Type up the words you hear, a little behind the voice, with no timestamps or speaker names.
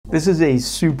This is a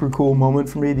super cool moment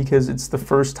for me because it's the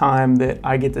first time that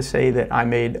I get to say that I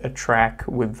made a track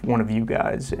with one of you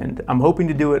guys, and I'm hoping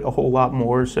to do it a whole lot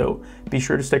more, so be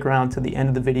sure to stick around to the end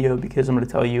of the video because I'm going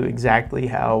to tell you exactly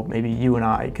how maybe you and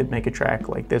I could make a track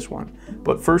like this one.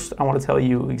 But first, I want to tell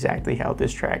you exactly how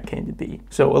this track came to be.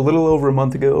 So a little over a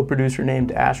month ago, a producer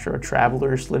named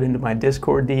Astro.traveler slid into my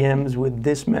Discord DMs with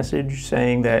this message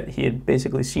saying that he had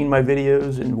basically seen my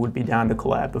videos and would be down to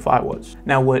collab if I was.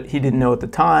 Now, what he didn't know at the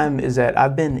time is that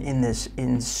I've been in this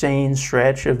insane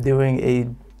stretch of doing a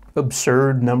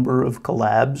absurd number of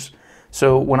collabs.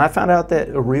 So when I found out that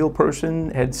a real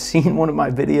person had seen one of my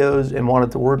videos and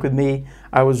wanted to work with me,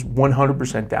 I was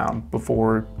 100% down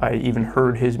before I even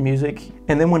heard his music.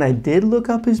 And then when I did look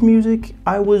up his music,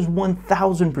 I was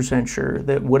 1000% sure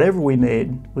that whatever we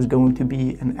made was going to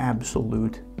be an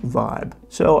absolute vibe.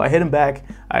 So I hit him back.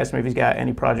 I asked him if he's got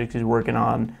any projects he's working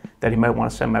on that he might want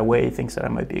to send my way, thinks that I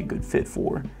might be a good fit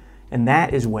for. And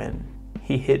that is when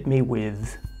he hit me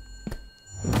with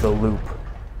the loop.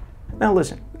 Now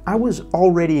listen, I was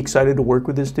already excited to work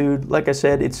with this dude. Like I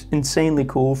said, it's insanely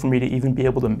cool for me to even be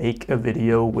able to make a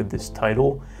video with this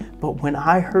title. But when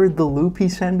I heard the loop he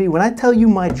sent me, when I tell you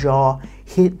my jaw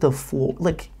hit the floor,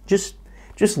 like just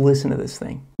listen to this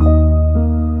thing.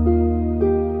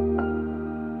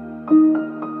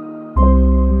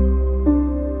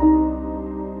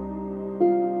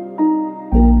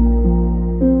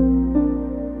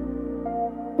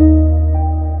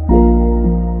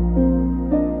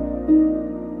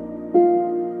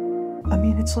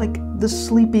 It's like the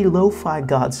sleepy lo-fi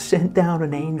gods sent down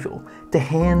an angel to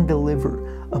hand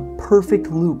deliver a perfect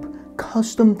loop,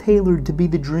 custom tailored to be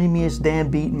the dreamiest damn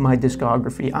beat in my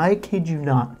discography. I kid you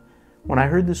not. When I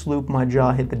heard this loop, my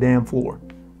jaw hit the damn floor.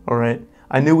 All right.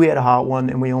 I knew we had a hot one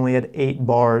and we only had 8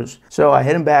 bars. So I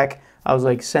hit him back. I was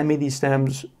like, send me these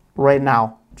stems right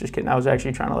now. Just kidding. I was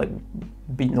actually trying to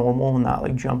like be normal and not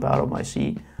like jump out of my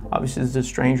seat. Obviously, this is a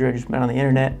stranger I just met on the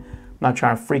internet. I'm not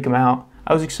trying to freak him out.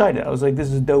 I was excited. I was like, this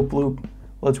is a dope loop.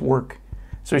 Let's work.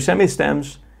 So he sent me the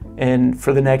stems, and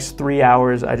for the next 3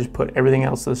 hours, I just put everything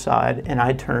else to the side, and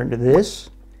I turned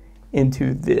this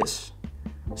into this.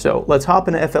 So let's hop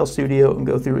into FL Studio and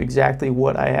go through exactly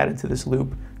what I added to this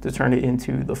loop to turn it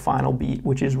into the final beat,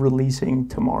 which is releasing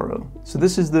tomorrow. So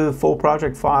this is the full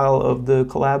project file of the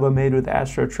collab I made with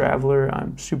Astro.traveler.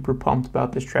 I'm super pumped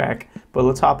about this track, but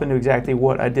let's hop into exactly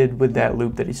what I did with that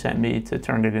loop that he sent me to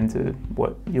turn it into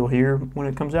what you'll hear when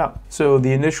it comes out. So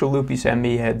the initial loop he sent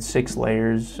me had 6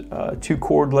 layers, 2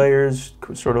 chord layers,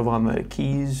 sort of on the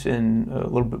keys, and a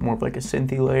little bit more of like a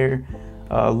synthy layer,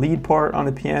 lead part on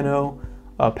the piano,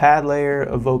 a pad layer,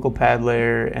 a vocal pad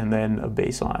layer, and then a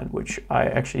bass line, which I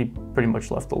actually pretty much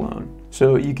left alone.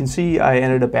 So you can see I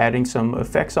ended up adding some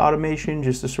effects automation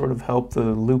just to sort of help the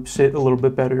loop sit a little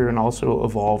bit better and also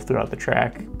evolve throughout the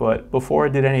track. But before I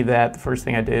did any of that, the first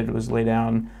thing I did was lay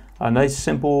down a nice,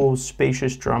 simple,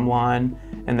 spacious drum line,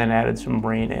 and then added some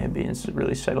rain ambience to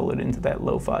really settle it into that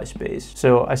lo-fi space.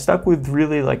 So I stuck with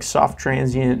really like soft,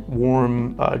 transient,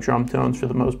 warm drum tones for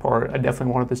the most part. I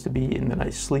definitely wanted this to be in the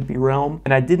nice sleepy realm.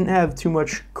 And I didn't have too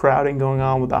much crowding going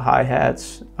on with the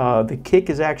hi-hats. The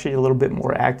kick is actually a little bit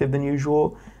more active than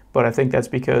usual, but I think that's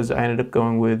because I ended up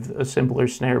going with a simpler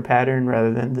snare pattern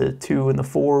rather than the 2 and the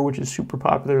 4, which is super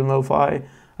popular in lo-fi.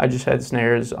 I just had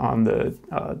snares on the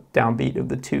downbeat of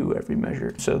the 2 every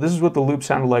measure. So this is what the loop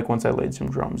sounded like once I laid some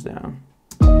drums down.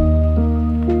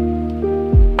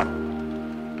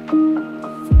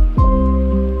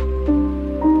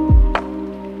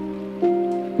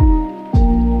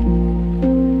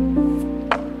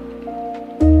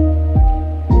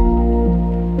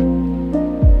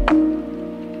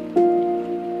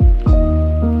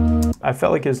 I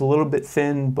felt like it was a little bit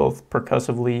thin, both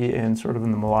percussively and sort of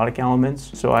in the melodic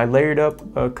elements. So I layered up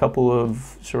a couple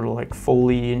of sort of like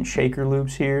Foley and shaker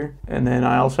loops here. And then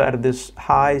I also added this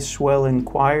high swelling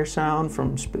choir sound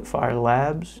from Spitfire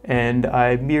Labs. And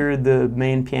I mirrored the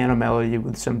main piano melody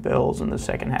with some bells in the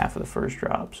second half of the first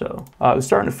drop. So it was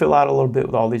starting to fill out a little bit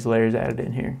with all these layers added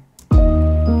in here.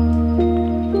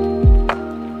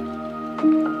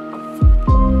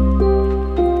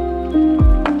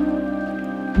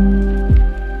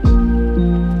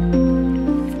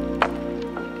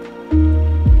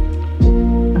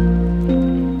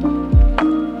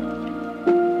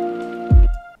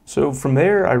 So from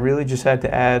there, I really just had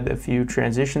to add a few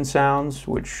transition sounds,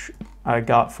 which I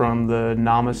got from the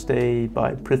Namaste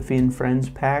by Prithvi and Friends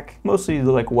pack. Mostly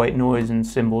the like white noise and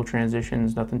cymbal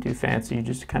transitions, nothing too fancy,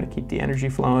 just to kind of keep the energy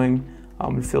flowing.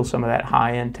 and feel some of that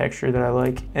high-end texture that I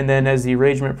like. And then as the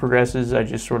arrangement progresses, I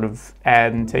just sort of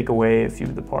add and take away a few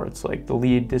of the parts. Like the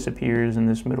lead disappears in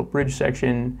this middle bridge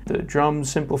section, the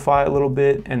drums simplify a little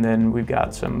bit, and then we've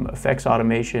got some effects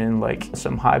automation, like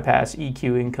some high-pass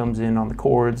EQing comes in on the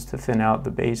chords to thin out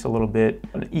the bass a little bit.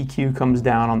 An EQ comes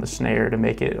down on the snare to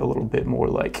make it a little bit more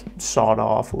like sawed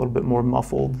off, a little bit more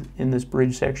muffled in this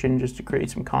bridge section just to create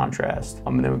some contrast.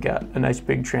 And then we've got a nice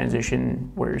big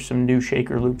transition where some new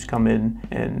shaker loops come in,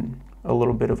 and a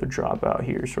little bit of a dropout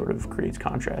here sort of creates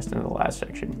contrast in the last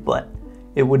section. But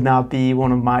it would not be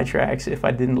one of my tracks if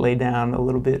I didn't lay down a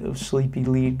little bit of sleepy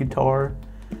lead guitar.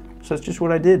 So that's just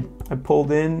what I did. I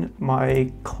pulled in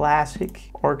my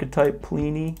classic Archetype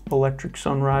Plini Electric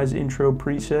Sunrise intro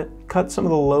preset, cut some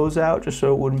of the lows out just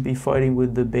so it wouldn't be fighting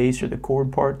with the bass or the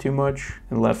chord part too much,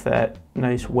 and left that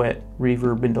nice wet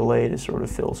reverb and delay to sort of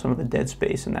fill some of the dead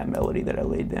space in that melody that I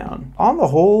laid down. On the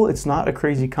whole, it's not a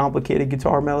crazy complicated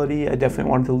guitar melody. I definitely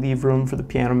wanted to leave room for the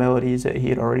piano melodies that he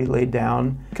had already laid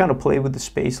down. Kind of play with the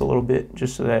space a little bit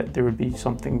just so that there would be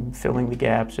something filling the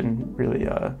gaps and really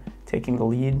taking the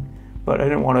lead. But I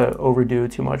didn't want to overdo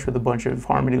it too much with a bunch of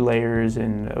harmony layers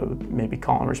and maybe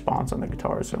call and response on the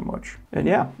guitar so much. And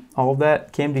yeah, all of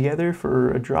that came together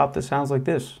for a drop that sounds like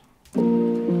this.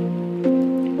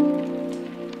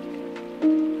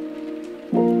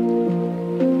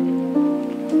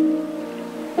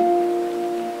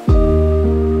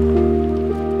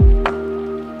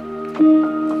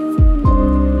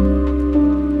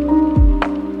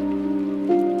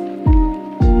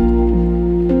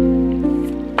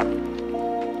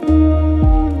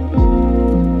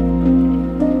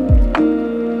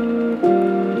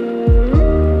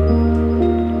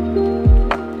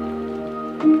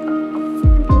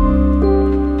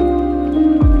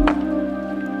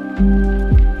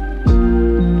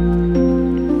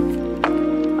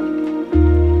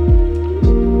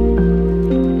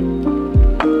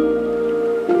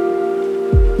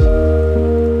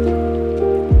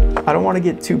 I don't want to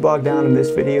get too bogged down in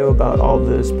this video about all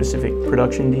the specific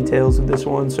production details of this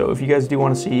one, so if you guys do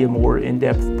want to see a more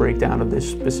in-depth breakdown of this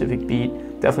specific beat,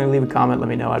 definitely leave a comment, let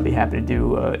me know. I'd be happy to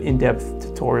do an in-depth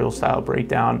tutorial style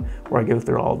breakdown where I go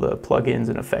through all the plugins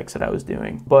and effects that I was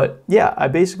doing. But yeah, I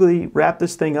basically wrapped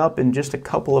this thing up in just a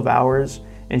couple of hours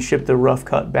and shipped a rough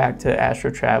cut back to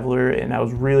Astro.traveler, and I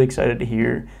was really excited to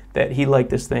hear that he liked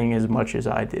this thing as much as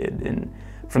I did. And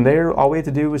from there, all we had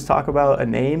to do was talk about a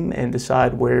name and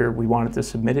decide where we wanted to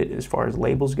submit it as far as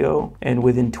labels go. And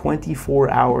within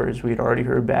 24 hours, we had already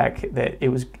heard back that it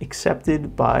was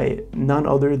accepted by none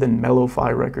other than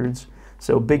Mello-Fi Records.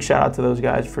 So big shout out to those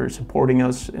guys for supporting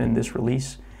us in this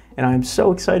release. And I'm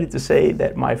so excited to say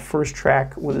that my first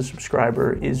track with a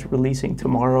subscriber is releasing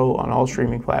tomorrow on all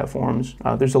streaming platforms.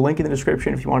 There's a link in the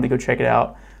description if you wanted to go check it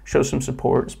out. Show some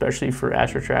support, especially for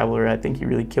Astro.traveler. I think he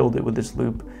really killed it with this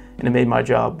loop, and it made my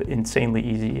job insanely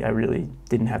easy. I really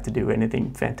didn't have to do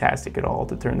anything fantastic at all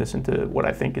to turn this into what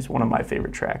I think is one of my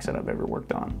favorite tracks that I've ever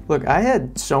worked on. Look, I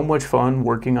had so much fun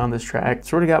working on this track. It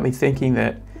sort of got me thinking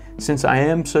that since I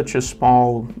am such a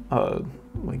small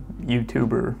like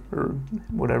YouTuber or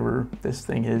whatever this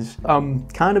thing is, I'm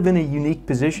kind of in a unique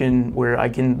position where I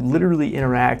can literally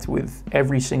interact with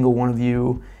every single one of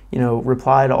you, you know,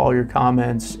 reply to all your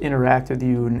comments, interact with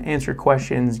you and answer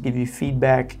questions, give you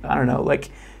feedback. I don't know, like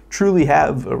truly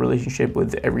have a relationship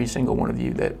with every single one of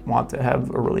you that want to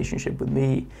have a relationship with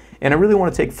me. And I really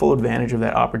want to take full advantage of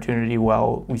that opportunity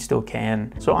while we still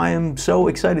can. So I am so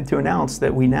excited to announce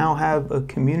that we now have a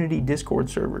community Discord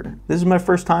server. This is my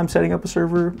first time setting up a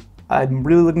server. I'm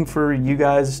really looking for you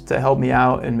guys to help me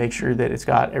out and make sure that it's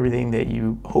got everything that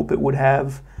you hope it would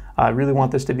have. I really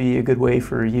want this to be a good way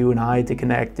for you and I to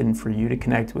connect and for you to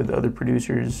connect with other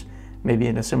producers, maybe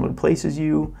in a similar place as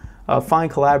you.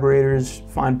 Find collaborators,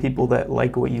 find people that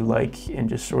like what you like, and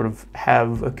just sort of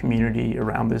have a community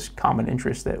around this common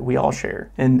interest that we all share.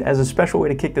 And as a special way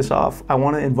to kick this off, I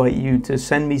want to invite you to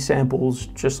send me samples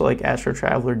just like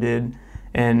Astro.traveler did.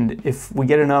 And if we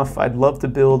get enough, I'd love to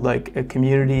build like a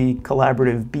community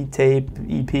collaborative beat tape,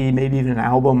 EP, maybe even an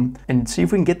album, and see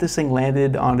if we can get this thing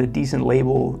landed on a decent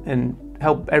label and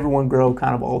help everyone grow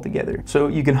kind of all together. So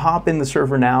you can hop in the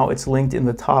server now. It's linked in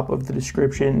the top of the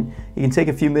description. You can take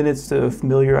a few minutes to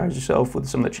familiarize yourself with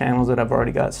some of the channels that I've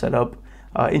already got set up.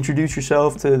 Introduce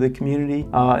yourself to the community.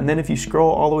 And then if you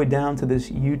scroll all the way down to this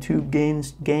YouTube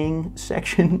gang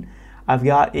section, I've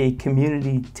got a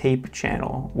community tape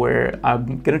channel where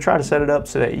I'm gonna try to set it up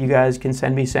so that you guys can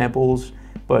send me samples,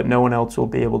 but no one else will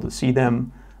be able to see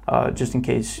them, just in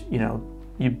case, you know,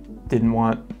 you didn't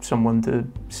want someone to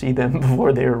see them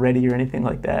before they were ready or anything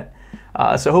like that.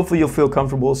 So hopefully you'll feel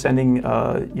comfortable sending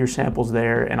your samples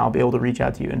there, and I'll be able to reach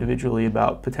out to you individually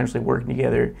about potentially working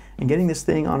together and getting this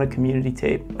thing on a community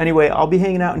tape. Anyway, I'll be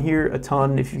hanging out in here a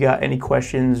ton if you've got any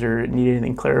questions or need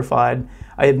anything clarified.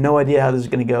 I have no idea how this is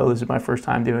going to go. This is my first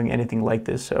time doing anything like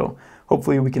this, so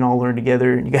hopefully we can all learn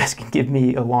together and you guys can give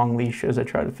me a long leash as I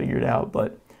try to figure it out.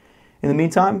 But in the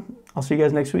meantime, I'll see you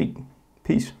guys next week.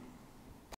 Peace.